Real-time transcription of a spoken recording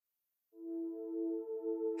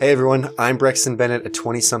Hey everyone, I'm Brexton Bennett, a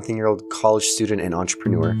 20-something-year-old college student and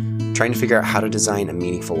entrepreneur, trying to figure out how to design a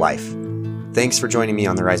meaningful life. Thanks for joining me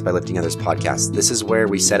on the Rise by Lifting Others podcast. This is where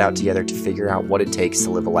we set out together to figure out what it takes to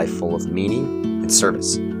live a life full of meaning and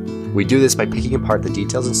service. We do this by picking apart the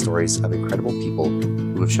details and stories of incredible people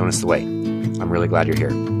who have shown us the way. I'm really glad you're here.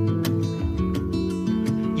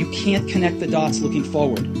 You can't connect the dots looking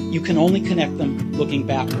forward. You can only connect them looking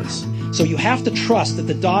backwards. So you have to trust that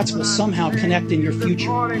the dots will somehow connect in your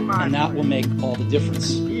future, and that will make all the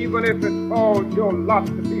difference. Even if it falls your lot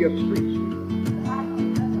to be a street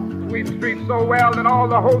sweeper. Sweep streets so well that all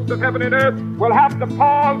the hosts of heaven and earth will have to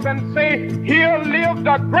pause and say, here lived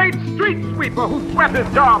a great street sweeper who swept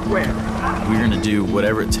his job well. We're going to do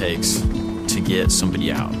whatever it takes to get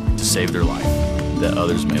somebody out, to save their life, that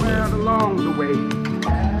others may live. Along the way,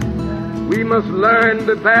 we must learn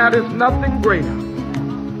that there is nothing greater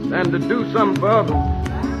than to do something for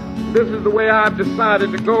others. This is the way I've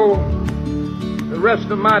decided to go the rest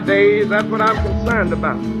of my days. That's what I'm concerned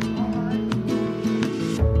about.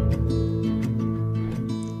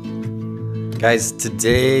 Guys,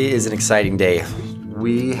 today is an exciting day.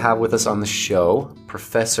 We have with us on the show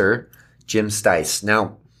Professor Jim Stice.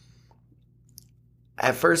 Now,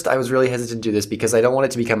 at first I was really hesitant to do this because I don't want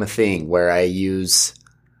it to become a thing where I use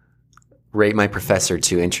Rate My Professor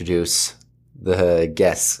to introduce the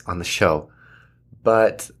guests on the show.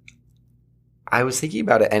 But I was thinking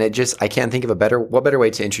about it, and I can't think of what better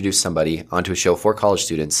way to introduce somebody onto a show for college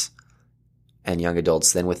students and young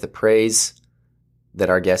adults than with the praise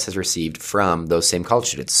that our guest has received from those same college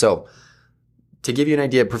students. So to give you an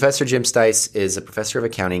idea, Professor Jim Stice is a professor of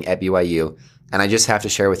accounting at BYU, and I just have to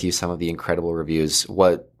share with you some of the incredible reviews,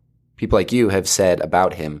 what people like you have said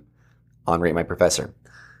about him on Rate My Professor.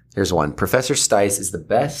 Here's one. Professor Stice is the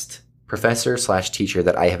best professor/teacher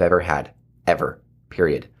that I have ever had. Ever.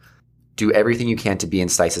 Period. Do everything you can to be in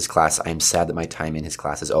Stice's class. I am sad that my time in his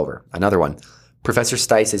class is over. Another one. Professor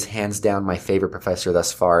Stice is hands down my favorite professor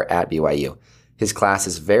thus far at BYU. His class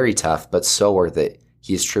is very tough, but so worth it.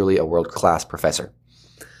 He is truly a world-class professor.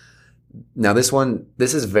 Now this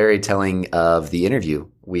is very telling of the interview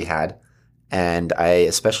we had, and I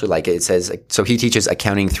especially like it. It says, so he teaches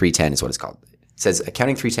Accounting 310 is what it's called. It says,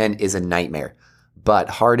 Accounting 310 is a nightmare, but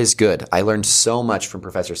hard is good. I learned so much from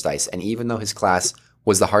Professor Stice, and even though his class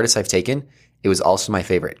was the hardest I've taken, it was also my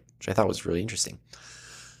favorite, which I thought was really interesting.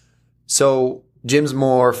 So Jim's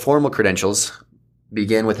more formal credentials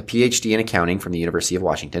begin with a PhD in accounting from the University of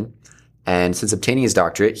Washington, and since obtaining his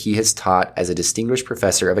doctorate, he has taught as a distinguished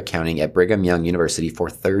professor of accounting at Brigham Young University for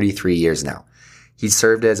 33 years now. He's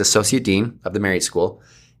served as Associate Dean of the Marriott School,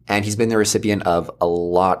 and he's been the recipient of a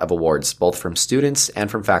lot of awards, both from students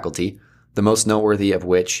and from faculty, the most noteworthy of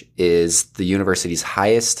which is the university's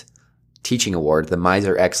highest teaching award, the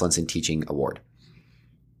Miser Excellence in Teaching Award.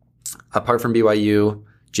 Apart from BYU,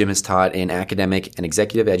 Jim has taught in academic and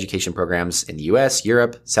executive education programs in the US,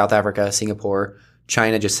 Europe, South Africa, Singapore,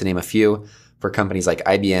 China, just to name a few, for companies like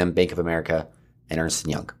IBM, Bank of America, and Ernst &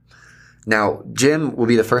 Young. Now, Jim will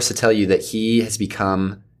be the first to tell you that he has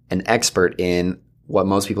become an expert in what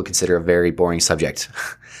most people consider a very boring subject.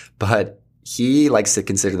 But he likes to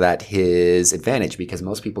consider that his advantage because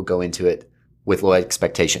most people go into it with low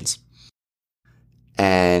expectations.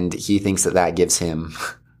 And he thinks that gives him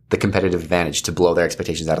the competitive advantage to blow their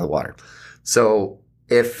expectations out of the water. So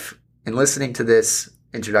if in listening to this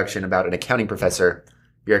introduction about an accounting professor,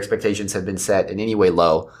 your expectations have been set in any way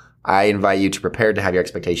low, I invite you to prepare to have your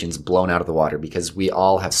expectations blown out of the water because we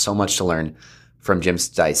all have so much to learn from Jim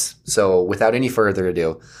Stice. So without any further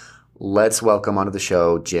ado, let's welcome onto the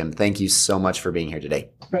show, Jim. Thank you so much for being here today.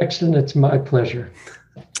 Brexton, it's my pleasure.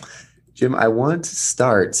 Jim, I want to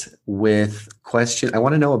start with a question. I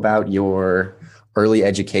want to know about your early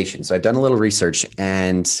education. So I've done a little research,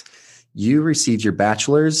 and you received your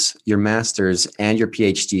bachelor's, your master's, and your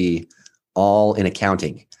PhD all in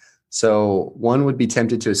accounting. So one would be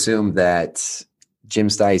tempted to assume that Jim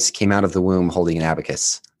Stice came out of the womb holding an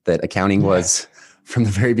abacus, that accounting was from the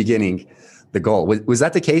very beginning the goal. Was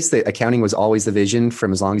that the case, that accounting was always the vision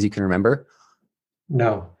from as long as you can remember?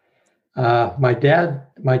 No. My dad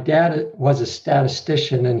was a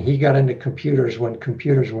statistician, and he got into computers when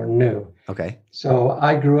computers were new. Okay. So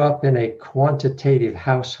I grew up in a quantitative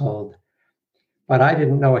household, but I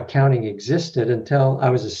didn't know accounting existed until I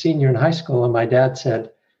was a senior in high school, and my dad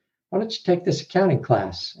said, why don't you take this accounting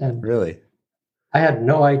class? And really, I had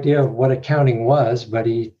no idea what accounting was, but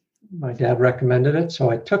my dad recommended it, so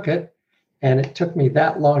I took it, and it took me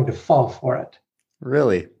that long to fall for it.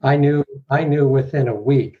 Really? I knew within a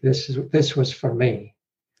week this was for me.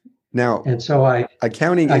 Now, and so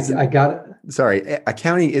accounting isn't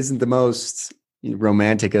the most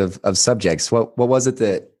romantic of subjects. What was it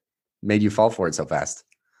that made you fall for it so fast?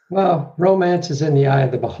 Well, romance is in the eye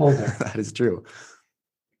of the beholder. That is true.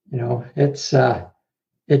 You know,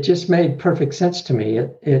 it just made perfect sense to me.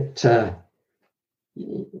 It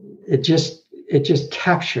just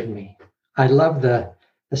captured me. I love the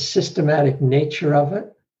systematic nature of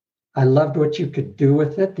it. I loved what you could do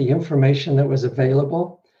with it, the information that was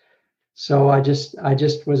available. So I just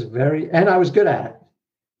was and I was good at it.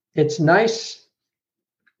 It's nice.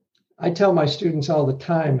 I tell my students all the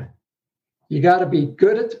time, you got to be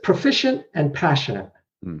proficient and passionate.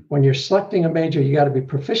 When you're selecting a major, you got to be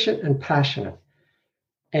proficient and passionate.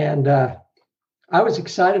 And I was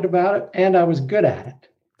excited about it and I was good at it.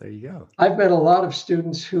 There you go. I've met a lot of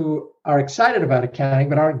students who are excited about accounting,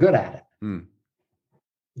 but aren't good at it.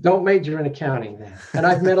 Don't major in accounting then. And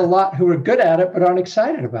I've met a lot who are good at it, but aren't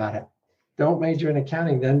excited about it. Don't major in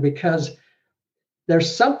accounting then, because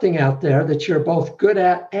there's something out there that you're both good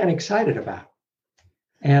at and excited about.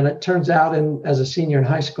 And it turns out as a senior in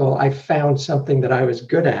high school, I found something that I was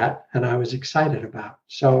good at and I was excited about.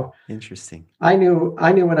 So interesting. I knew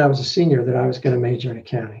when I was a senior that I was going to major in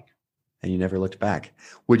accounting. And you never looked back.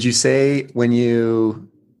 Would you say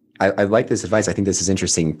I like this advice. I think this is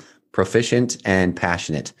interesting. Proficient and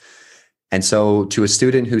passionate. And so to a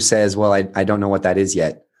student who says, well, I don't know what that is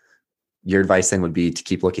yet, your advice then would be to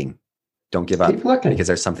keep looking. Don't give up. Keep looking. Because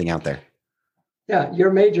there's something out there. Yeah,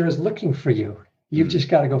 your major is looking for you. You've just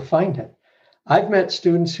got to go find it. I've met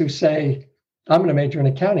students who say, I'm going to major in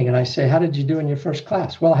accounting. And I say, how did you do in your first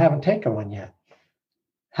class? Well, I haven't taken one yet.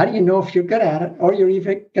 How do you know if you're good at it or you're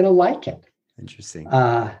even going to like it? Interesting.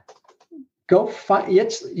 Go find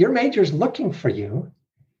your major is looking for you.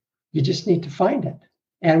 You just need to find it.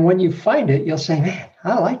 And when you find it, you'll say, man,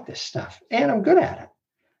 I like this stuff and I'm good at it.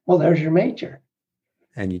 Well, there's your major.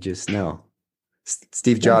 And you just know.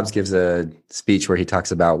 Steve Jobs gives a speech where he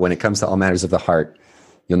talks about when it comes to all matters of the heart,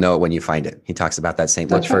 you'll know it when you find it. He talks about that same,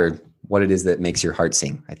 look for what it is that makes your heart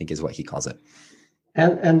sing, I think is what he calls it.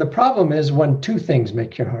 And the problem is when two things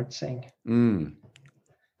make your heart sing. I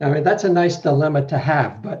mean, that's a nice dilemma to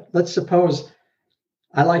have, but let's suppose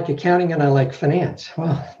I like accounting and I like finance.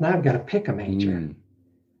 Well, now I've got to pick a major.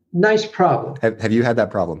 Nice problem. Have you had that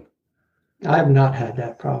problem? I have not had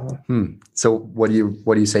that problem. So what do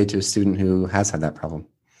you say to a student who has had that problem?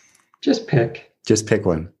 Just pick. Just pick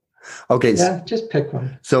one. Okay. Yeah, just pick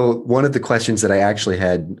one. So one of the questions that I actually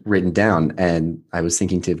had written down and I was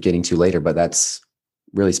thinking of getting to later, but that's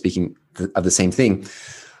really speaking of the same thing.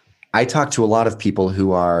 I talk to a lot of people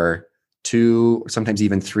who are 2, sometimes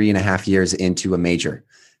even 3.5 years into a major.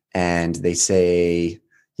 And they say,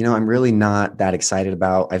 I'm really not that excited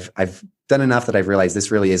about, I've done enough that I've realized this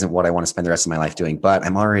really isn't what I want to spend the rest of my life doing, but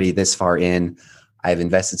I'm already this far in. I've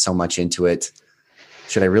invested so much into it.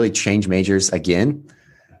 Should I really change majors again?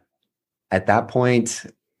 At that point,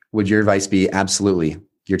 would your advice be absolutely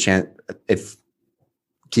your chance if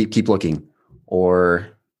keep looking?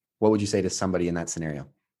 Or what would you say to somebody in that scenario?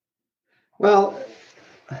 Well,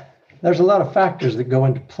 there's a lot of factors that go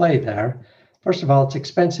into play there. First of all, it's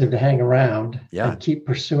expensive to hang around and keep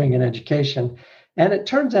pursuing an education. And it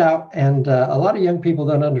turns out, and a lot of young people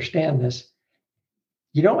don't understand this,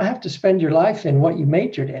 you don't have to spend your life in what you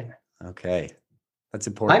majored in. Okay. That's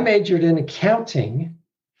important. I majored in accounting,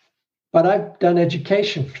 but I've done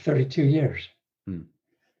education for 32 years.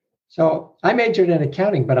 So I majored in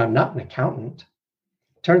accounting, but I'm not an accountant.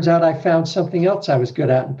 Turns out I found something else I was good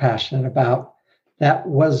at and passionate about that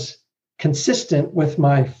was consistent with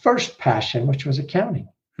my first passion, which was accounting.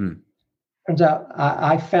 Turns out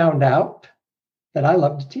I found out that I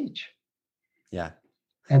love to teach. Yeah.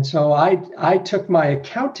 And so I took my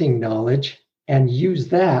accounting knowledge and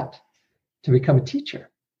used that to become a teacher.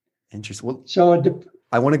 Interesting. Well, so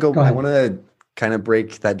I want to kind of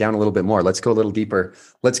break that down a little bit more. Let's go a little deeper.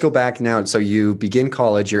 Let's go back now. So you begin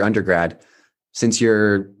college, your undergrad. Since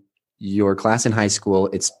your class in high school,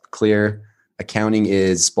 it's clear accounting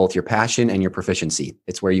is both your passion and your proficiency.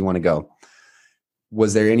 It's where you want to go.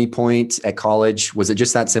 Was there any point at college, was it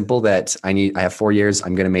just that simple that I have 4 years,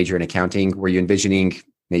 I'm going to major in accounting? Were you envisioning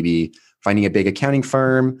maybe finding a big accounting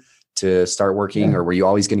firm to start working, or were you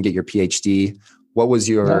always going to get your PhD? What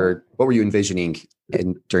were you envisioning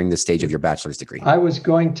during the stage of your bachelor's degree? I was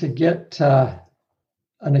going to get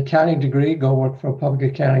an accounting degree, go work for a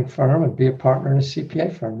public accounting firm and be a partner in a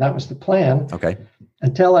CPA firm. That was the plan. Okay.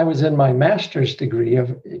 Until I was in my master's degree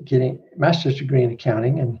in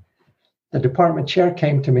accounting, and the department chair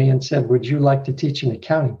came to me and said, would you like to teach an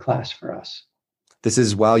accounting class for us? This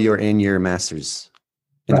is while you're in your master's,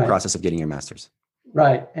 in the process of getting your master's.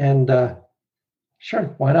 Right. And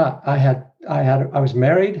sure, why not? I had I was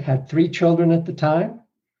married, had 3 children at the time.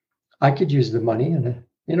 I could use the money, and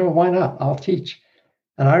why not? I'll teach.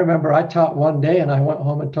 And I remember I taught one day, and I went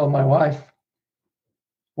home and told my wife,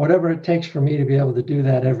 whatever it takes for me to be able to do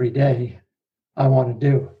that every day, I want to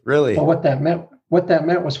do. Really? Well, what that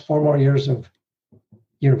meant was 4 more years of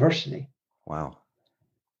university. Wow.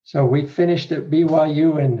 So we finished at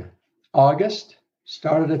BYU in August,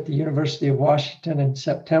 started at the University of Washington in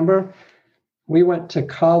September. We went to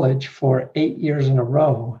college for 8 years in a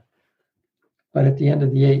row. But at the end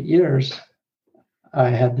of the 8 years, I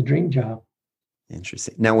had the dream job.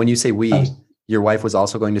 Interesting. Now, when you say your wife was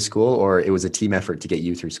also going to school, or it was a team effort to get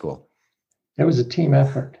you through school? It was a team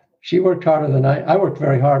effort. She worked harder than I worked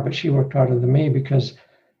very hard, but she worked harder than me because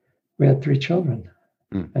we had 3 children.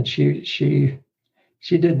 And she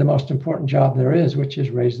did the most important job there is, which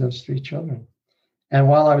is raise those 3 children. And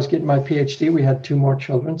while I was getting my PhD, we had 2 more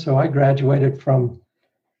children. So I graduated from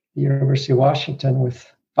the University of Washington with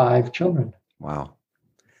 5 children. Wow.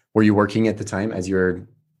 Were you working at the time as you were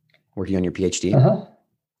working on your PhD? Uh-huh.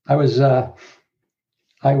 I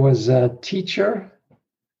was a teacher,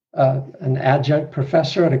 an adjunct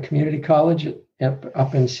professor at a community college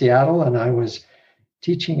up in Seattle, and I was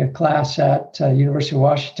teaching a class at University of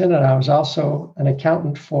Washington, and I was also an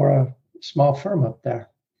accountant for a small firm up there.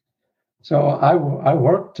 So I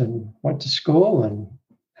worked and went to school and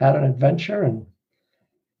had an adventure, and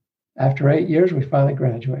after 8 years, we finally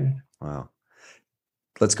graduated. Wow.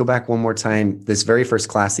 Let's go back one more time. This very first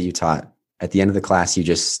class that you taught, at the end of the class, you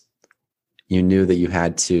knew that you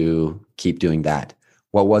had to keep doing that.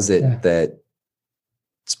 What was it that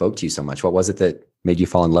spoke to you so much? What was it that made you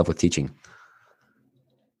fall in love with teaching?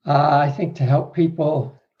 I think to help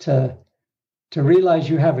people to realize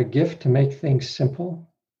you have a gift to make things simple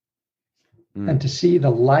and to see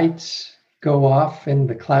the lights go off in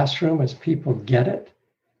the classroom as people get it.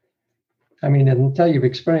 I mean, until you've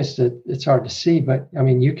experienced it, it's hard to see, but I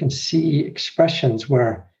mean, you can see expressions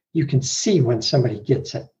where you can see when somebody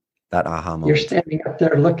gets it. That aha moment. You're standing up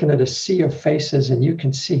there looking at a sea of faces and you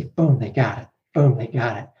can see, boom, they got it. Boom, they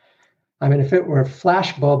got it. I mean, if it were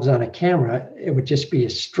flash bulbs on a camera, it would just be a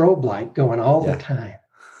strobe light going all the time.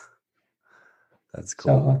 That's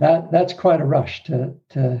cool. So that's quite a rush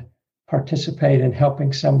to participate in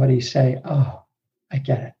helping somebody say, oh, I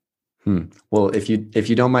get it. Well, if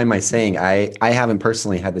you don't mind my saying, I haven't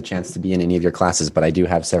personally had the chance to be in any of your classes, but I do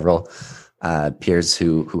have several peers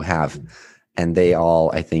who have, and they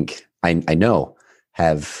all, I think, I know,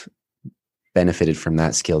 have benefited from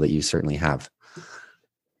that skill that you certainly have.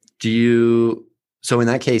 So in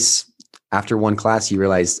that case, after one class, you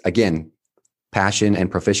realized, again, passion and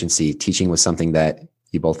proficiency, teaching was something that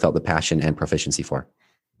you both felt the passion and proficiency for.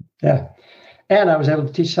 Yeah. And I was able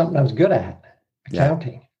to teach something I was good at,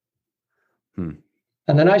 accounting. Yeah.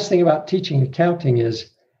 And the nice thing about teaching accounting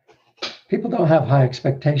is people don't have high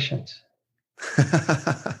expectations.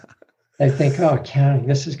 They think, oh, accounting,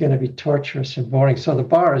 this is going to be torturous and boring. So the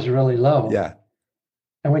bar is really low. Yeah.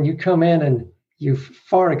 And when you come in and you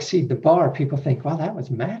far exceed the bar, people think, wow, that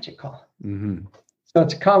was magical. Mm-hmm. So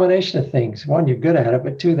it's a combination of things. One, you're good at it,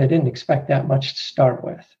 but 2, they didn't expect that much to start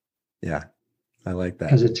with. Yeah. I like that.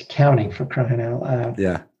 Because it's accounting, for crying out loud.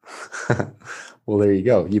 Yeah. Well, there you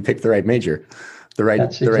go. You picked the right major, the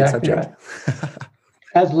right subject. Right.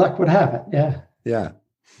 As luck would have it. Yeah. Yeah.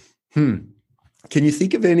 Can you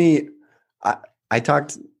think of any? I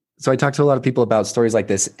talked to a lot of people about stories like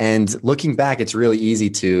this, and looking back, it's really easy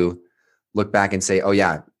to look back and say, "Oh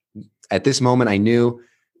yeah, at this moment I knew,"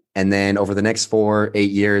 and then over the next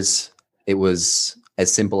 4-8 years, it was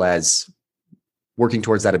as simple as working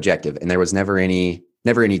towards that objective, and there was never any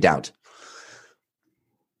doubt.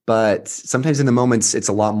 But sometimes in the moments, it's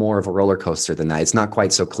a lot more of a roller coaster than that. It's not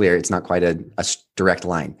quite so clear. It's not quite a direct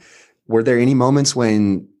line. Were there any moments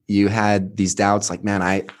when you had these doubts like, man,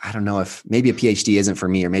 I don't know if maybe a PhD isn't for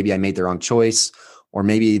me, or maybe I made the wrong choice, or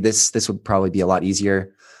maybe this would probably be a lot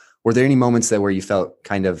easier? Were there any moments where you felt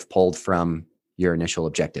kind of pulled from your initial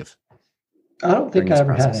objective? I don't think I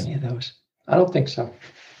ever had any of those. I don't think so.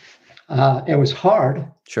 It was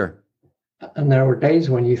hard. Sure. And there were days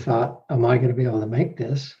when you thought, am I going to be able to make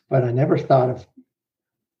this? But I never thought of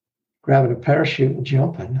grabbing a parachute and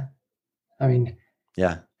jumping. I mean,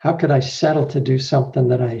 yeah. How could I settle to do something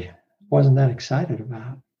that I wasn't that excited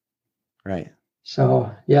about? Right.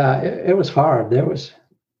 So, yeah, it was hard.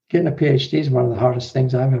 Getting a PhD is one of the hardest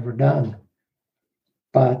things I've ever done.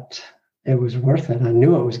 But it was worth it. I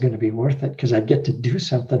knew it was going to be worth it because I'd get to do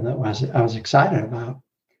something that I was excited about.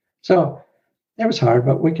 So it was hard,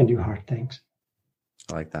 but we can do hard things.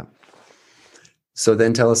 I like that. So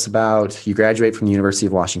then tell us about, you graduate from the University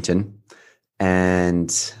of Washington,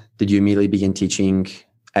 and Did you immediately begin teaching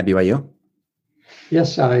at BYU?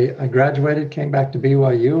 Yes, I graduated, came back to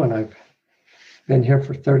BYU, and I've been here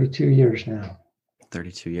for 32 years now.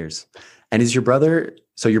 32 years. And is your brother,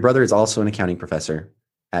 so your brother is also an accounting professor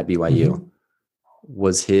at BYU.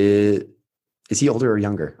 Mm-hmm. Is he older or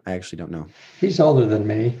younger? I actually don't know. He's older than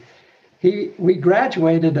me. We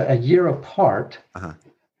graduated a year apart. Uh-huh.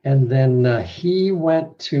 And then he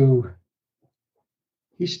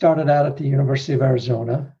started out at the University of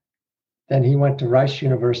Arizona. Then he went to Rice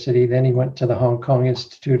University. Then he went to the Hong Kong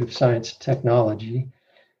Institute of Science and Technology.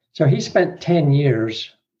 So he spent 10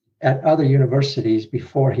 years at other universities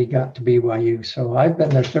before he got to BYU. So I've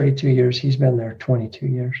been there 32 years. He's been there 22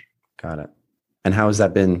 years. Got it. And how has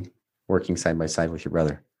that been working side by side with your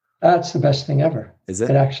brother? That's the best thing ever. Is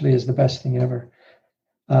it? It actually is the best thing ever.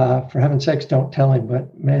 For heaven's sakes, don't tell him,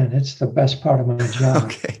 but man, it's the best part of my job.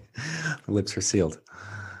 Okay. The lips are sealed.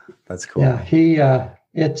 That's cool. Yeah,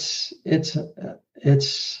 it's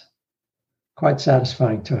quite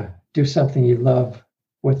satisfying to do something you love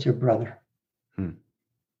with your brother.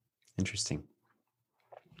 Interesting.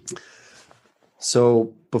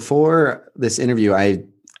 So before this interview, I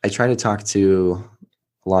try to talk to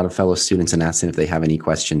a lot of fellow students and ask them if they have any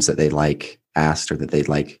questions that they'd like asked or that they'd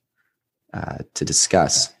like to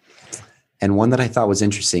discuss. And one that I thought was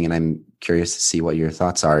interesting, and I'm curious to see what your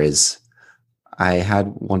thoughts are, is I had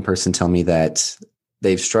one person tell me that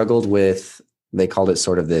they've struggled with, they called it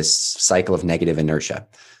sort of this cycle of negative inertia.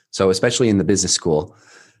 So especially in the business school,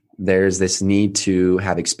 there's this need to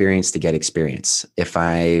have experience to get experience. If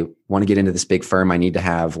I want to get into this big firm, I need to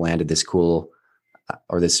have landed this cool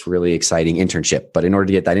or this really exciting internship. But in order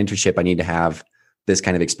to get that internship, I need to have this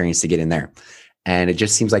kind of experience to get in there. And it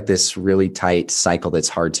just seems like this really tight cycle that's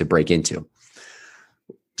hard to break into.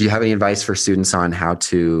 Do you have any advice for students on how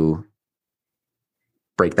to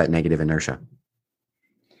break that negative inertia?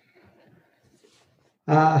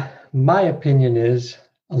 My opinion is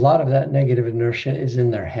a lot of that negative inertia is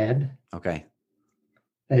in their head. Okay.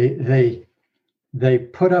 They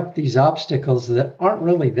put up these obstacles that aren't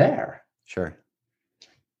really there. Sure.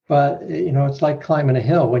 But, it's like climbing a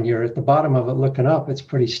hill. When you're at the bottom of it looking up, it's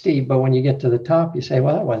pretty steep. But when you get to the top, you say,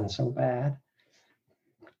 well, that wasn't so bad.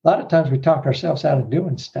 A lot of times we talk ourselves out of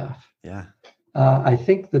doing stuff. Yeah. I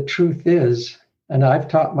think the truth is, and I've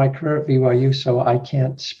taught my career at BYU, so I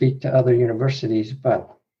can't speak to other universities,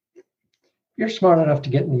 but you're smart enough to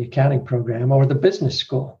get in the accounting program or the business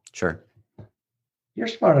school. Sure. You're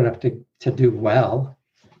smart enough to do well.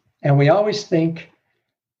 And we always think,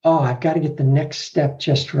 oh, I've got to get the next step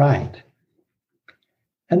just right.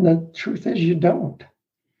 And the truth is you don't.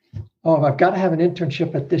 Oh, I've got to have an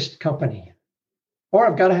internship at this company, or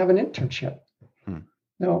I've got to have an internship.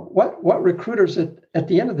 No, what recruiters at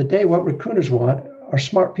the end of the day, what recruiters want are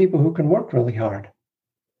smart people who can work really hard.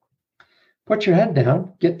 Put your head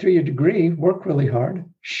down, get through your degree, work really hard,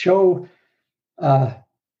 show,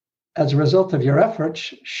 as a result of your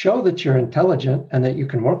efforts, show that you're intelligent and that you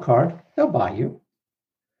can work hard. They'll buy you.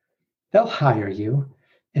 They'll hire you.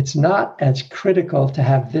 It's not as critical to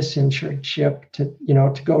have this internship to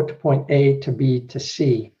go to point A to B to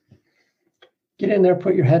C. Get in there,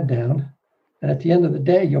 put your head down. And at the end of the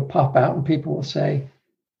day, you'll pop out and people will say,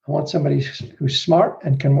 I want somebody who's smart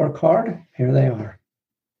and can work hard. Here they are.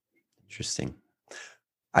 Interesting.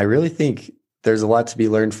 I really think there's a lot to be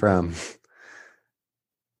learned from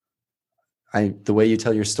the way you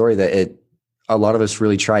tell your story, that a lot of us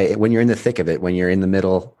really try it. When you're in the thick of it, when you're in the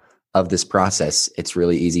middle of this process, it's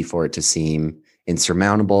really easy for it to seem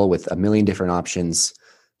insurmountable with a million different options,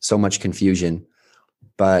 so much confusion.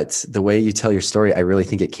 But the way you tell your story, I really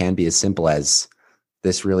think it can be as simple as,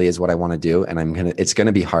 this really is what I want to do. And it's going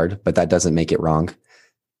to be hard, but that doesn't make it wrong.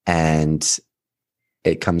 And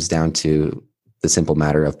it comes down to the simple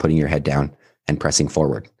matter of putting your head down and pressing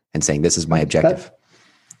forward and saying, this is my objective.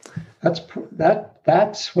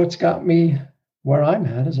 That's what's got me where I'm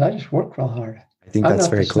at, is I just work real hard. I think that's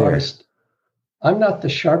very clear. I'm not the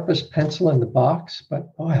sharpest pencil in the box,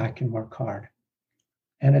 but boy, I can work hard.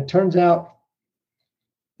 And it turns out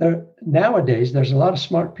nowadays there's a lot of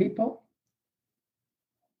smart people,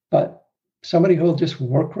 but somebody who'll just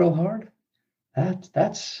work real hard,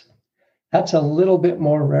 that's a little bit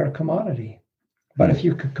more rare commodity. But if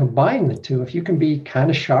you could combine the two, if you can be kind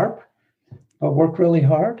of sharp but work really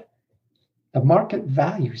hard, the market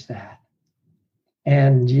values that.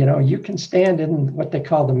 And, you can stand in what they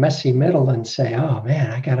call the messy middle and say, oh, man,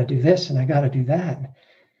 I got to do this and I got to do that.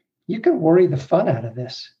 You can worry the fun out of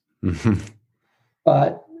this.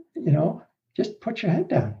 But, just put your head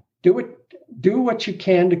down. Do what you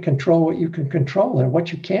can to control what you can control. And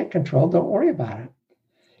what you can't control, don't worry about it.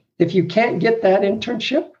 If you can't get that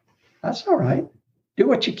internship, That's all right. Do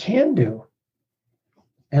what you can do,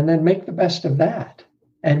 and then make the best of that.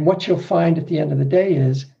 And what you'll find at the end of the day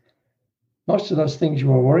is most of those things you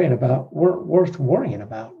were worrying about weren't worth worrying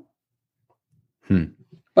about.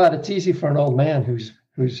 But it's easy for an old man who's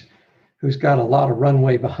got a lot of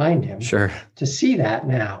runway behind him to see that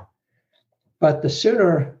now. But the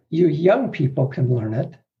sooner you young people can learn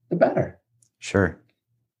it, the better. Sure.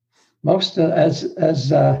 Most,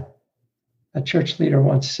 as a church leader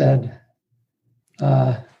once said,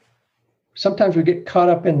 sometimes we get caught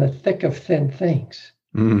up in the thick of thin things.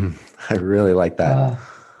 I really like that.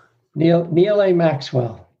 Neil A.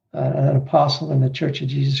 Maxwell, an apostle in the Church of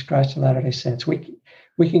Jesus Christ of Latter-day Saints.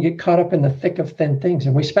 We can get caught up in the thick of thin things,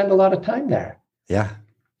 and we spend a lot of time there. Yeah.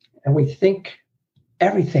 And we think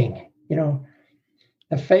everything,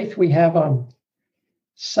 the faith we have on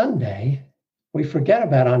Sunday, we forget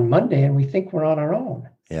about on Monday, and we think we're on our own.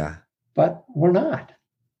 Yeah. But we're not.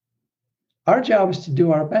 Our job is to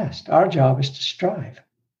do our best. Our job is to strive.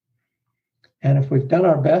 And if we've done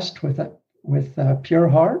our best with a pure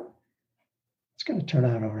heart, it's going to turn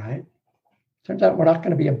out all right. Turns out we're not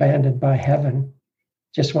going to be abandoned by heaven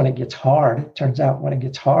just when it gets hard. It turns out when it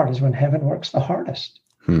gets hard is when heaven works the hardest.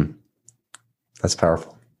 That's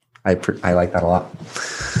powerful. I like that a lot.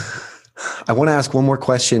 I want to ask one more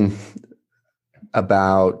question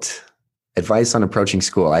about advice on approaching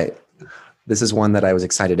school. This is one that I was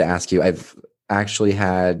excited to ask you. I've actually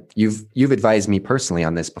you've advised me personally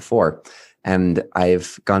on this before, and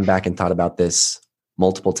I've gone back and thought about this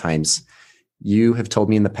multiple times. You have told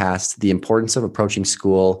me in the past the importance of approaching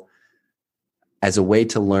school as a way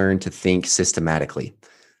to learn to think systematically.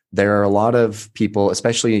 There are a lot of people,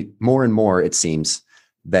 especially more and more, it seems,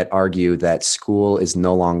 that argue that school is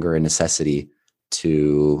no longer a necessity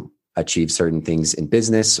to achieve certain things in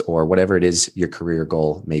business or whatever it is your career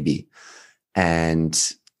goal may be. And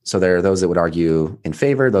so there are those that would argue in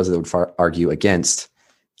favor, those that would argue against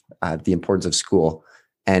the importance of school.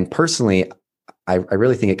 And personally, I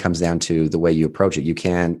really think it comes down to the way you approach it.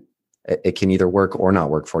 It can either work or not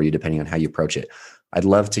work for you, depending on how you approach it. I'd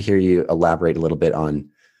love to hear you elaborate a little bit on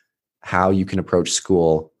how you can approach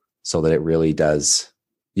school so that it really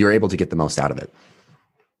you're able to get the most out of it.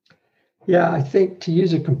 Yeah, I think to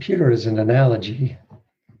use a computer as an analogy,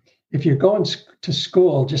 if you're going to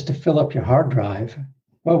school just to fill up your hard drive,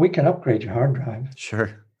 well, we can upgrade your hard drive.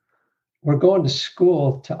 Sure. We're going to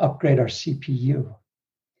school to upgrade our CPU.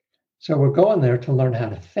 So we're going there to learn how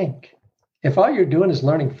to think. If all you're doing is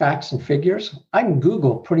learning facts and figures, I can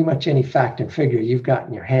Google pretty much any fact and figure you've got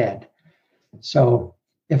in your head. So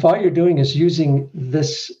if all you're doing is using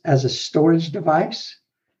this as a storage device,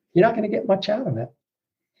 you're not going to get much out of it.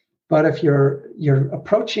 But if you're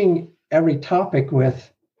approaching every topic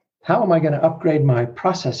with, how am I going to upgrade my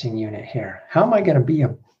processing unit here? How am I going to be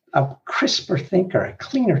a crisper thinker, a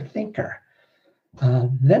cleaner thinker?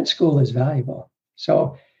 Then school is valuable.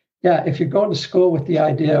 So yeah, if you're going to school with the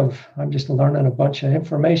idea of, I'm just learning a bunch of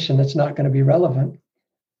information that's not going to be relevant,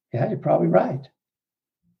 yeah, you're probably right.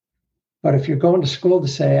 But if you're going to school to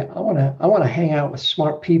say, I want to hang out with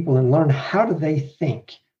smart people and learn how do they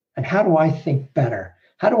think and how do I think better?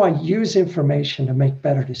 How do I use information to make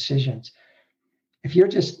better decisions? If you're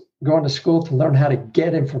just going to school to learn how to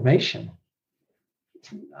get information,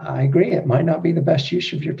 I agree, it might not be the best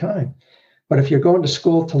use of your time. But if you're going to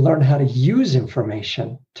school to learn how to use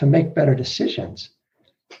information to make better decisions,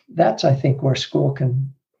 that's, I think, where school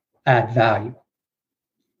can add value.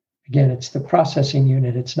 Again, it's the processing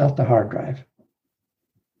unit, it's not the hard drive.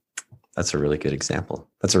 That's a really good example.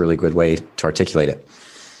 That's a really good way to articulate it.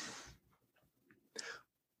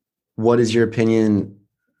 What is your opinion?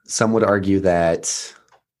 Some would argue that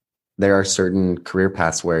there are certain career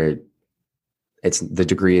paths where the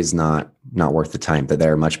degree is not worth the time, that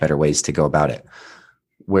there are much better ways to go about it.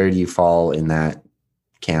 Where do you fall in that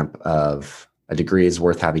camp of a degree is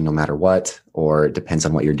worth having no matter what, or it depends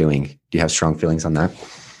on what you're doing? Do you have strong feelings on that?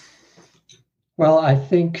 Well, I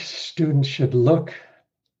think students should look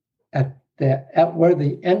at where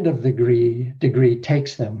the end of the degree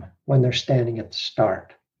takes them when they're standing at the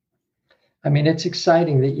start. I mean, it's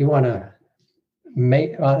exciting that you want to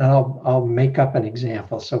I'll make up an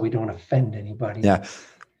example so we don't offend anybody. Yeah.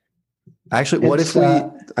 Actually, what if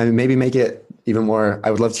maybe make it even more,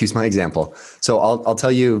 I would love to use my example. So I'll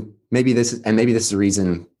tell you, maybe this is the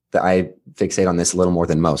reason that I fixate on this a little more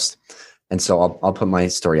than most. And so I'll put my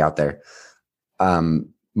story out there.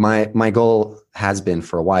 My goal has been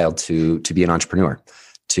for a while to be an entrepreneur,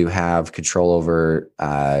 to have control over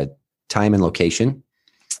time and location,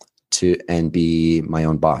 and be my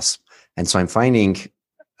own boss. And so I'm finding,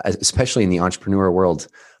 especially in the entrepreneur world,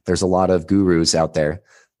 there's a lot of gurus out there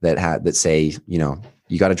that say,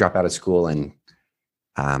 you got to drop out of school, and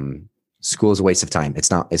school is a waste of time.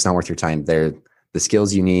 It's not worth your time. The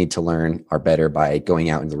skills you need to learn are better by going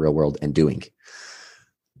out in the real world and doing.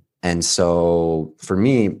 And so for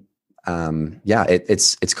me,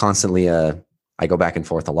 it's constantly I go back and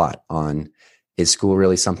forth a lot on, is school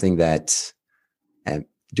really something that,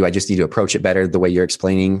 do I just need to approach it better the way you're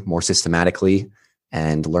explaining, more systematically,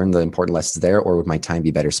 and learn the important lessons there? Or would my time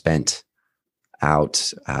be better spent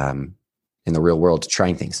out in the real world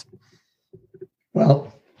trying things?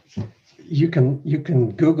 Well, you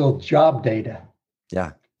can Google job data.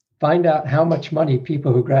 Yeah. Find out how much money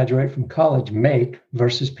people who graduate from college make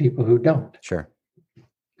versus people who don't. Sure.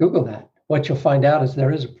 Google that. What you'll find out is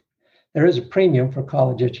there is a premium for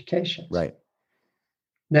college education. Right.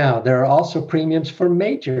 Now, there are also premiums for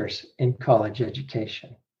majors in college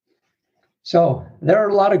education. So there are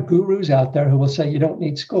a lot of gurus out there who will say you don't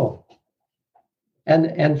need school.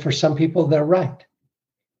 And for some people, they're right.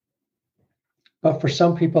 But for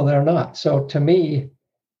some people, they're not. So to me,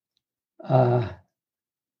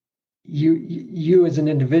 you as an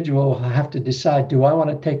individual have to decide, do I want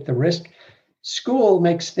to take the risk? School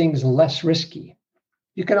makes things less risky.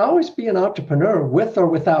 You can always be an entrepreneur with or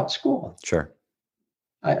without school. Sure.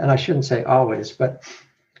 And I shouldn't say always, but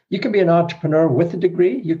you can be an entrepreneur with a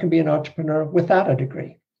degree. You can be an entrepreneur without a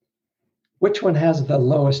degree. Which one has the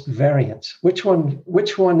lowest variance? Which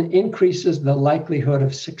one increases the likelihood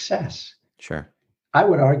of success? Sure. I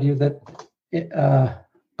would argue that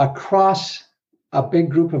across a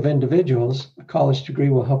big group of individuals, a college degree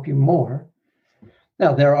will help you more.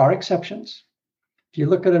 Now, there are exceptions. If you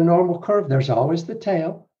look at a normal curve, there's always the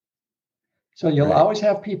tail. So you'll always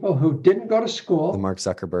have people who didn't go to school. The Mark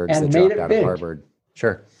Zuckerbergs and that made dropped it out big. of Harvard.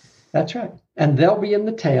 Sure. That's right. And they'll be in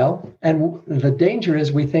the tail. And the danger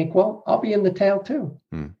is we think, well, I'll be in the tail too.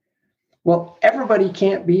 Well, everybody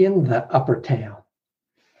can't be in the upper tail.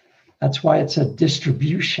 That's why it's a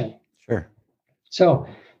distribution. Sure. So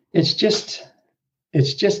it's just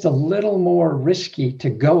a little more risky to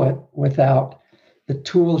go it without the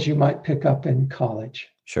tools you might pick up in college.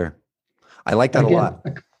 Sure. I like that a lot.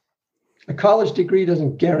 A college degree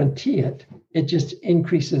doesn't guarantee it. It just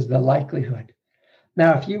increases the likelihood.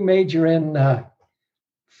 Now, if you major in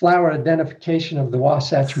flower identification of the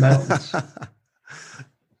Wasatch Mountains,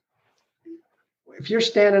 if you're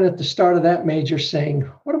standing at the start of that major saying,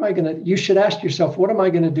 you should ask yourself, what am I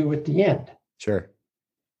going to do at the end? Sure.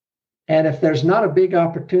 And if there's not a big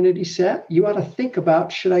opportunity set, you ought to think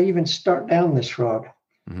about, should I even start down this road?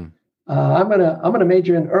 Mm-hmm. I'm gonna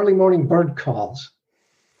major in early morning bird calls.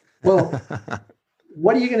 Well,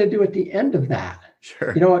 what are you going to do at the end of that?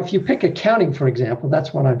 Sure. If you pick accounting, for example,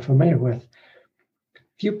 that's what I'm familiar with.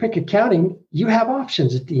 If you pick accounting, you have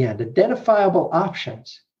options at the end, identifiable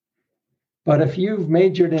options. But if you've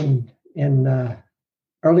majored in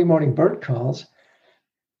early morning bird calls,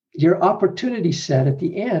 your opportunity set at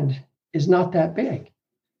the end is not that big.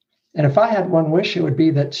 And if I had one wish, it would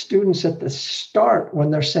be that students at the start,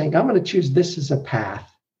 when they're saying, I'm going to choose this as a path,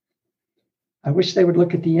 I wish they would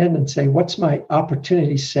look at the end and say, what's my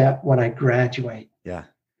opportunity set when I graduate? Yeah.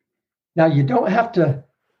 Now, you don't have to,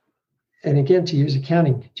 and again, to use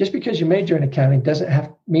accounting, just because you major in accounting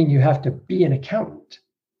doesn't mean you have to be an accountant.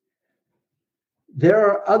 There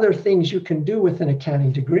are other things you can do with an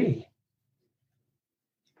accounting degree.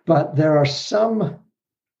 But there are some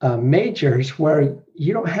majors where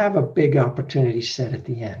you don't have a big opportunity set at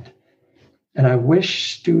the end. And I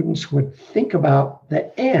wish students would think about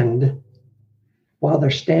the end while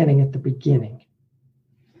they're standing at the beginning.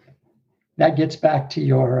 That gets back to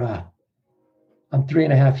your, I'm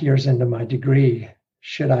 3.5 years into my degree.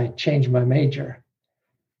 Should I change my major?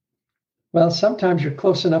 Well, sometimes you're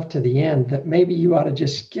close enough to the end that maybe you ought to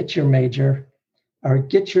just get your major or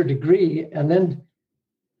get your degree and then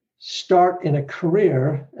start in a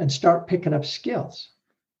career and start picking up skills.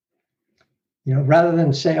 Rather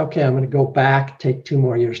than say, okay, I'm going to go back, take 2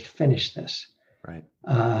 more years to finish this. Right.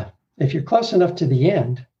 If you're close enough to the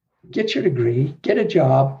end, get your degree, get a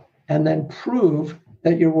job, and then prove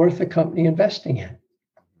that you're worth a company investing in.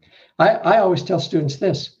 I always tell students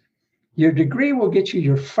this: your degree will get you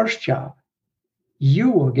your first job. You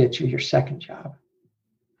will get you your second job.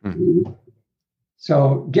 Mm-hmm.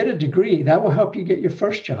 So get a degree, that will help you get your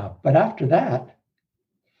first job. But after that,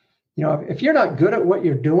 if you're not good at what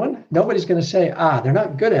you're doing, nobody's going to say, they're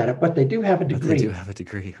not good at it, but they do have a degree. But they do have a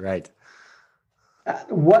degree, right.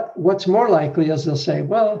 What's more likely is they'll say,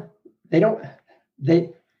 well, they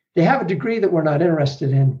have a degree that we're not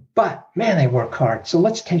interested in, but man, they work hard. So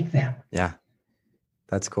let's take them. Yeah.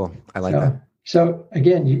 That's cool. I like that. So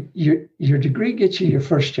again, your degree gets you your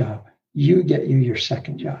first job. You get you your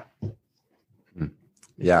second job.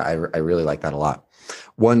 Yeah, I really like that a lot.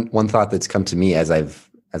 One thought that's come to me as I've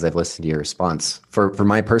listened to your response for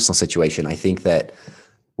my personal situation, I think that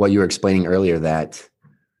what you were explaining earlier, that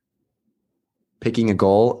picking a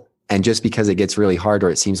goal, and just because it gets really hard or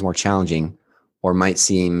it seems more challenging or might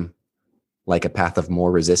seem like a path of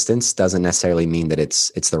more resistance, doesn't necessarily mean that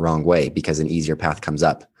it's the wrong way, because an easier path comes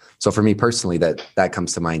up. So for me personally, that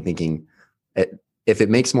comes to mind, thinking if it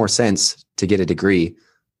makes more sense to get a degree,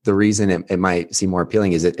 the reason it might seem more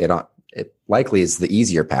appealing is it likely is the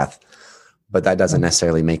easier path, but that doesn't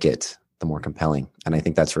necessarily make it the more compelling. And I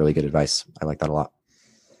think that's really good advice. I like that a lot.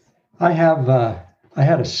 I had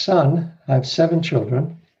a son. I have 7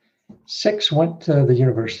 children. 6 went to the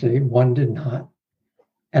university. 1 did not.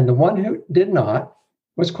 And the one who did not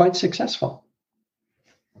was quite successful.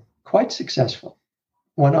 Quite successful.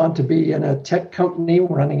 Went on to be in a tech company,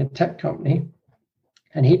 running a tech company.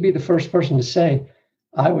 And he'd be the first person to say,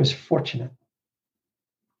 I was fortunate.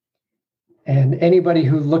 And anybody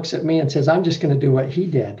who looks at me and says, I'm just going to do what he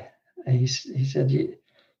did, he said,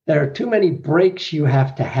 there are too many breaks you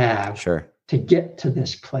have to have Sure. to get to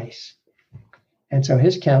this place. And so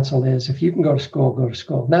his counsel is, if you can go to school, go to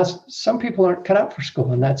school. Now, some people aren't cut out for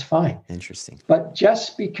school, and that's fine. Interesting. But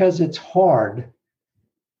just because it's hard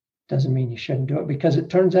doesn't mean you shouldn't do it, because it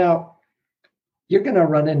turns out you're going to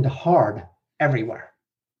run into hard everywhere.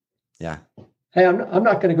 Yeah. Hey, I'm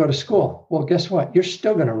not going to go to school. Well, guess what? You're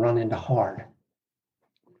still going to run into hard.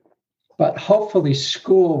 But hopefully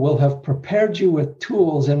school will have prepared you with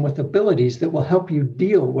tools and with abilities that will help you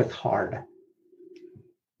deal with hard.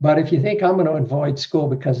 But if you think I'm going to avoid school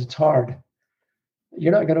because it's hard,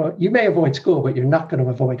 you may avoid school, but you're not going to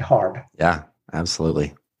avoid hard. Yeah,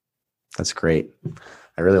 absolutely. That's great.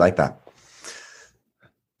 I really like that.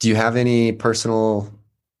 Do you have any personal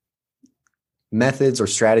methods or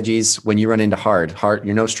strategies when you run into hard?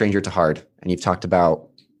 You're no stranger to hard, and you've talked about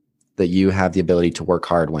that you have the ability to work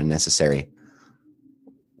hard when necessary.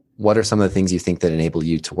 What are some of the things you think that enable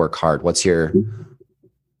you to work hard? What's your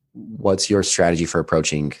strategy for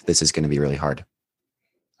approaching this is going to be really hard?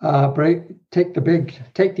 Take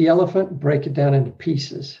the elephant, break it down into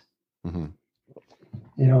pieces.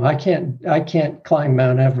 Mm-hmm. I can't climb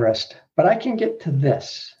Mount Everest, but I can get to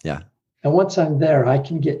this. Yeah. And once I'm there, I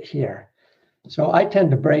can get here. So I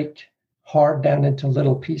tend to break hard down into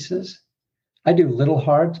little pieces. I do little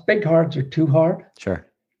hards. Big hards are too hard. Sure.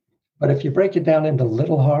 But if you break it down into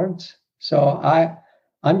little hards, so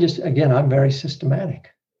I'm very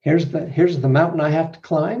systematic. Here's the mountain I have to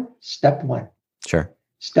climb. Step 1. Sure.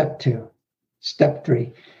 Step 2. Step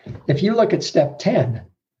 3. If you look at step 10,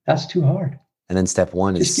 that's too hard. And then step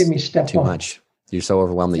 1 is just give me step too 1. much. You're so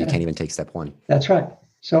overwhelmed that you can't even take step 1. That's right.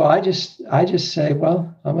 So I just say,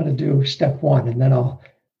 well, I'm going to do step 1, and then I'll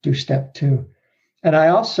do step 2. And I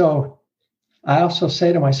also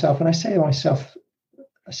say to myself, and I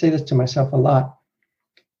say this to myself a lot,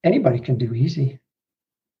 anybody can do easy.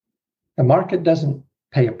 The market doesn't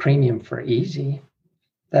pay a premium for easy.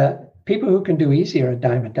 That people who can do easy are a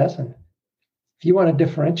dime a dozen. If you want to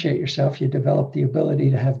differentiate yourself, you develop the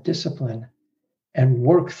ability to have discipline and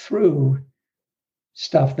work through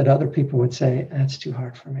stuff that other people would say, that's too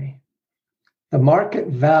hard for me. The market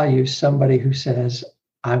values somebody who says,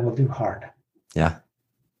 I will do hard. Yeah.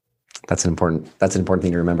 That's an important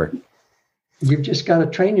thing to remember. You've just got to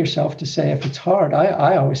train yourself to say, if it's hard,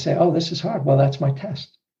 I always say, oh, this is hard. Well, that's my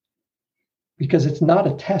test. Because it's not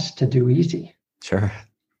a test to do easy. Sure.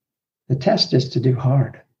 The test is to do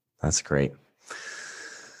hard. That's great.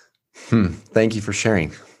 Thank you for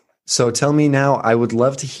sharing. So tell me now, I would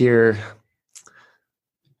love to hear,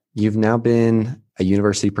 you've now been a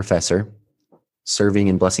university professor, serving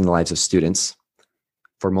and blessing the lives of students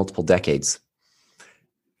for multiple decades.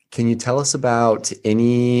 Can you tell us about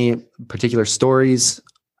any particular stories,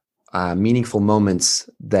 meaningful moments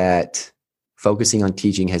that focusing on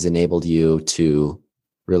teaching has enabled you to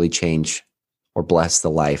really change or bless the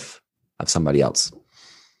life of somebody else?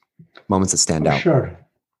 Moments that stand out. Sure.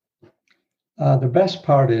 The best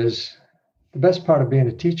part of being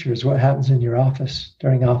a teacher is what happens in your office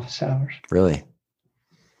during office hours. Really?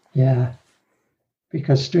 Yeah.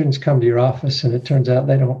 Because students come to your office and it turns out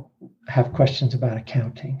they don't have questions about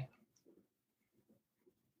accounting.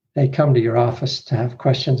 They come to your office to have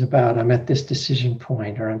questions about, I'm at this decision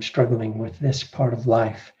point, or I'm struggling with this part of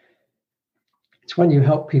life. It's when you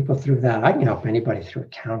help people through that. I can help anybody through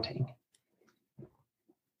accounting.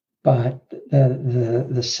 But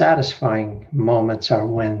the satisfying moments are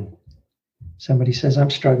when somebody says,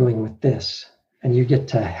 I'm struggling with this, and you get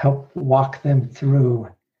to help walk them through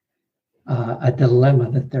a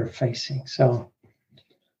dilemma that they're facing. So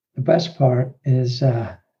the best part is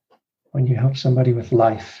when you help somebody with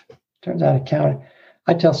life. Turns out accounting,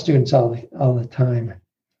 I tell students all the time,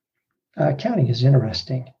 accounting is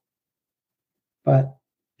interesting. But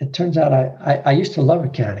it turns out I used to love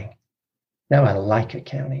accounting. Now I like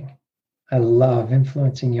accounting. I love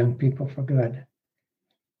influencing young people for good.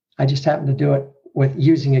 I just happen to do it with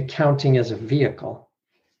using accounting as a vehicle.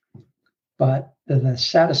 But the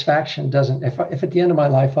satisfaction doesn't, if at the end of my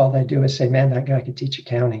life, all they do is say, man, that guy could teach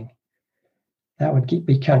accounting, that would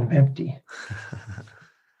be kind of empty.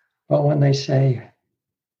 But when they say,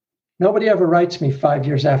 nobody ever writes me 5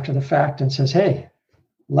 years after the fact and says, hey,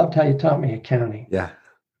 loved how you taught me accounting. Yeah.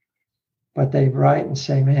 But they write and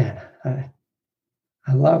say, man,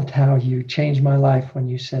 I loved how you changed my life when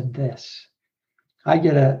you said this. I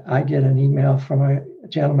get an email from a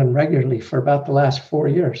gentleman regularly for about the last 4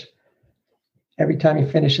 years. Every time he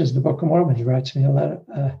finishes the Book of Mormon, he writes me a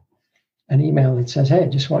letter, an email that says, hey, I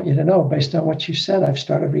just want you to know, based on what you said, I've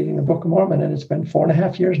started reading the Book of Mormon, and it's been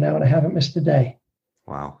 4.5 years now, and I haven't missed a day.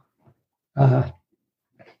 Wow.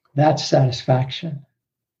 That's satisfaction.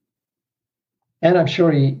 And I'm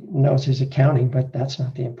sure he knows his accounting, but that's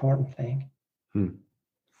not the important thing.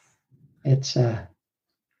 It's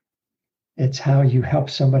how you help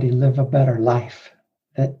somebody live a better life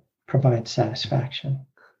that provides satisfaction.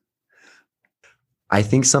 I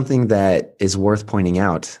think something that is worth pointing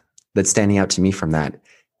out, that's standing out to me from that,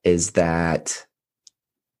 is that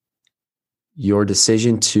your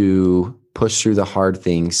decision to push through the hard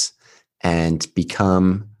things and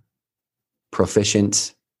become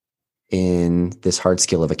proficient in this hard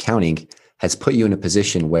skill of accounting has put you in a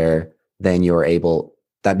position where then you're able,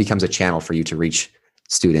 that becomes a channel for you to reach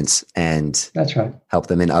students and that's right, help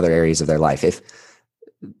them in other areas of their life. If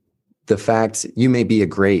the fact you may be a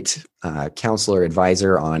great counselor,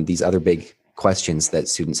 advisor on these other big questions that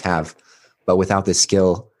students have, but without this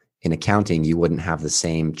skill in accounting, you wouldn't have the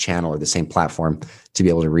same channel or the same platform to be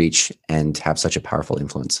able to reach and have such a powerful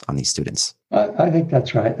influence on these students. I think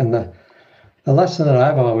that's right. And the lesson that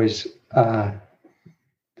I've always, that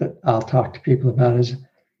I'll talk to people about is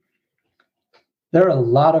there are a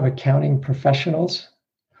lot of accounting professionals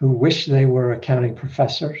who wish they were accounting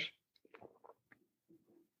professors.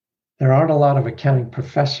 There aren't a lot of accounting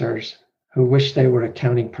professors who wish they were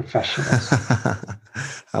accounting professionals.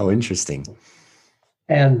 How interesting.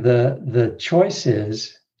 And the choice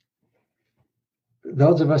is,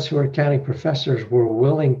 those of us who are accounting professors were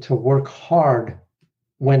willing to work hard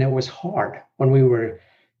when it was hard, when we were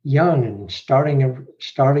young and starting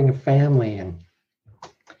a family. And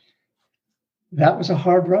that was a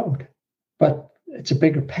hard road, but it's a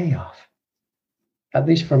bigger payoff. At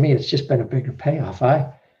least for me, it's just been a bigger payoff.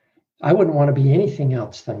 I wouldn't want to be anything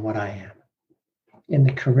else than what I am in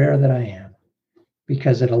the career that I am,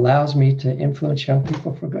 because it allows me to influence young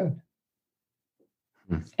people for good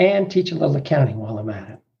and teach a little accounting while I'm at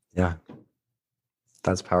it. Yeah,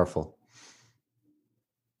 that's powerful.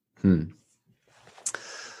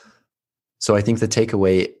 So I think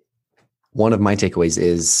one of my takeaways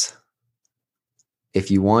is, if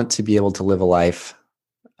you want to be able to live a life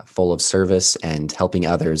full of service and helping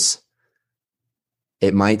others,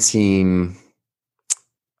 it might seem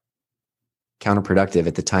counterproductive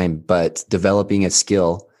at the time, but developing a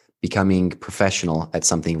skill, becoming professional at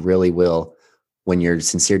something really will, when your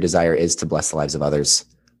sincere desire is to bless the lives of others,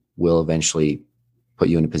 will eventually put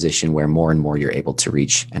you in a position where more and more you're able to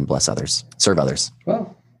reach and bless others, serve others.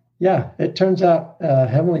 Well, yeah, it turns out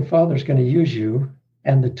Heavenly Father is going to use you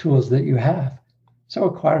and the tools that you have. So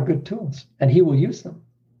acquire good tools, and He will use them.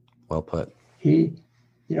 Well put. He's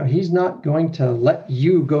not going to let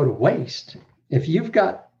you go to waste. If you've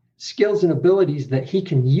got skills and abilities that He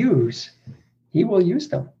can use, He will use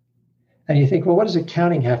them. And you think, well, what does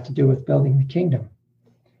accounting have to do with building the kingdom?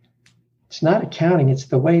 It's not accounting. It's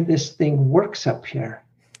the way this thing works up here.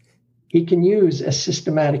 He can use a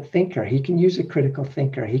systematic thinker. He can use a critical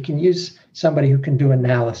thinker. He can use somebody who can do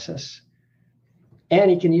analysis. And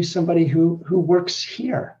He can use somebody who works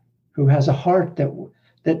here, who has a heart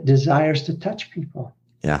that desires to touch people.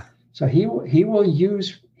 Yeah. So he will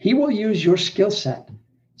use your skill set.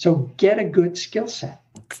 So get a good skill set.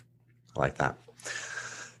 I like that.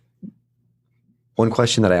 One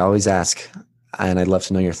question that I always ask, and I'd love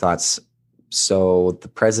to know your thoughts. So the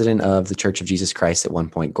president of the Church of Jesus Christ at one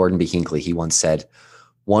point, Gordon B. Hinckley, he once said,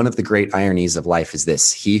 one of the great ironies of life is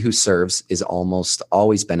this: he who serves is almost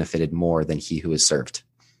always benefited more than he who is served.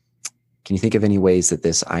 Can you think of any ways that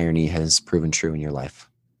this irony has proven true in your life?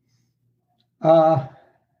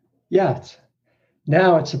 Yeah.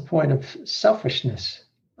 Now it's a point of selfishness.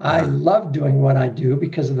 I love doing what I do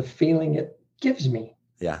because of the feeling it gives me.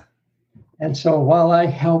 Yeah. And so while I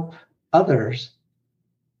help others,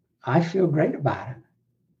 I feel great about it.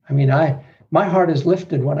 I mean, my heart is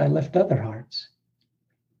lifted when I lift other hearts.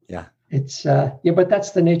 Yeah. It's, but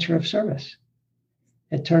that's the nature of service.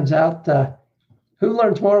 It turns out, who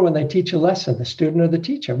learns more when they teach a lesson, the student or the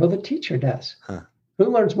teacher? Well, the teacher does. Huh. Who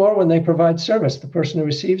learns more when they provide service, the person who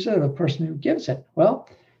receives it or the person who gives it? Well,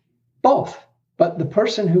 both. But the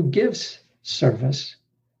person who gives service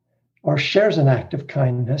or shares an act of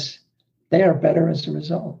kindness, they are better as a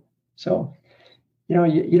result. So,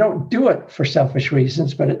 you don't do it for selfish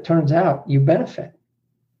reasons, but it turns out you benefit.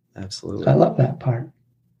 Absolutely. I love that part.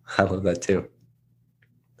 I love that too.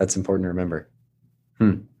 That's important to remember.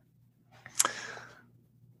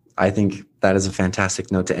 I think that is a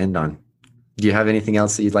fantastic note to end on. Do you have anything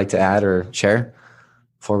else that you'd like to add or share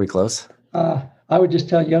before we close? I would just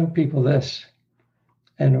tell young people this,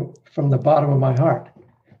 and from the bottom of my heart,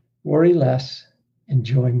 worry less,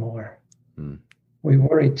 enjoy more. We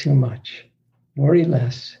worry too much. Worry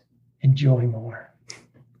less, enjoy more.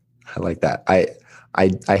 I like that. I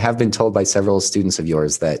have been told by several students of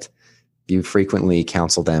yours that you frequently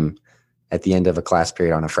counsel them at the end of a class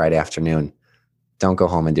period on a Friday afternoon. Don't go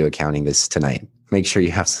home and do accounting tonight. Make sure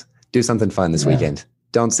you do something fun this weekend.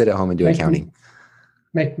 Don't sit at home and do accounting.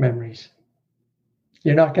 Make memories.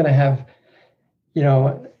 You're not going to have,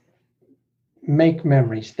 make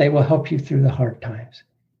memories. They will help you through the hard times.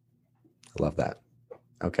 I love that.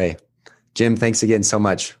 Okay. Jim, thanks again so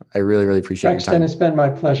much. I really, really appreciate your time. Braxton, it's been my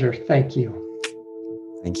pleasure. Thank you.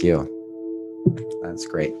 Thank you. That's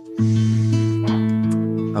great.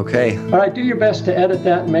 Okay. All right, do your best to edit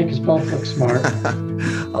that and make us both look smart.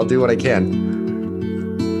 I'll do what I can.